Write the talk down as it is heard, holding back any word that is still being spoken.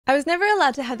I was never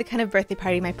allowed to have the kind of birthday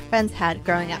party my friends had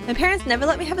growing up. My parents never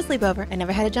let me have a sleepover. I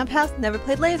never had a jump house, never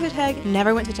played laser tag,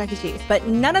 never went to Chuck E. Cheese. But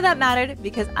none of that mattered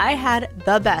because I had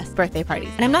the best birthday parties.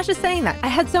 And I'm not just saying that. I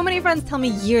had so many friends tell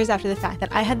me years after the fact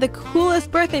that I had the coolest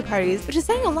birthday parties, which is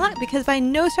saying a lot because by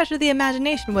no stretch of the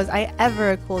imagination was I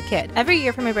ever a cool kid. Every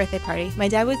year for my birthday party, my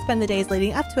dad would spend the days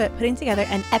leading up to it putting together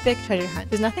an epic treasure hunt.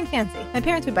 It was nothing fancy. My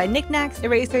parents would buy knickknacks,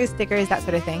 erasers, stickers, that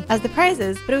sort of thing as the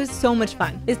prizes, but it was so much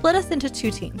fun. They split us into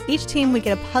 2 teams. Each team would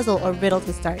get a puzzle or riddle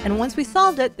to start, and once we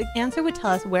solved it, the answer would tell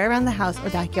us where around the house or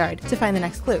backyard to find the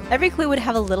next clue. Every clue would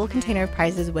have a little container of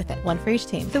prizes with it, one for each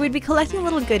team. So we'd be collecting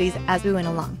little goodies as we went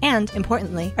along. And,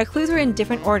 importantly, our clues were in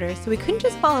different orders, so we couldn't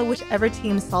just follow whichever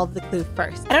team solved the clue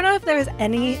first. I don't know if there was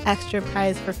any extra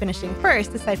prize for finishing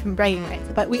first, aside from bragging rights,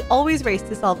 but we always raced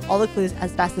to solve all the clues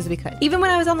as fast as we could. Even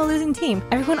when I was on the losing team,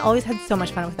 everyone always had so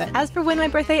much fun with it. As for when my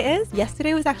birthday is,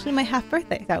 yesterday was actually my half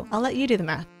birthday, so I'll let you do the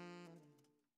math.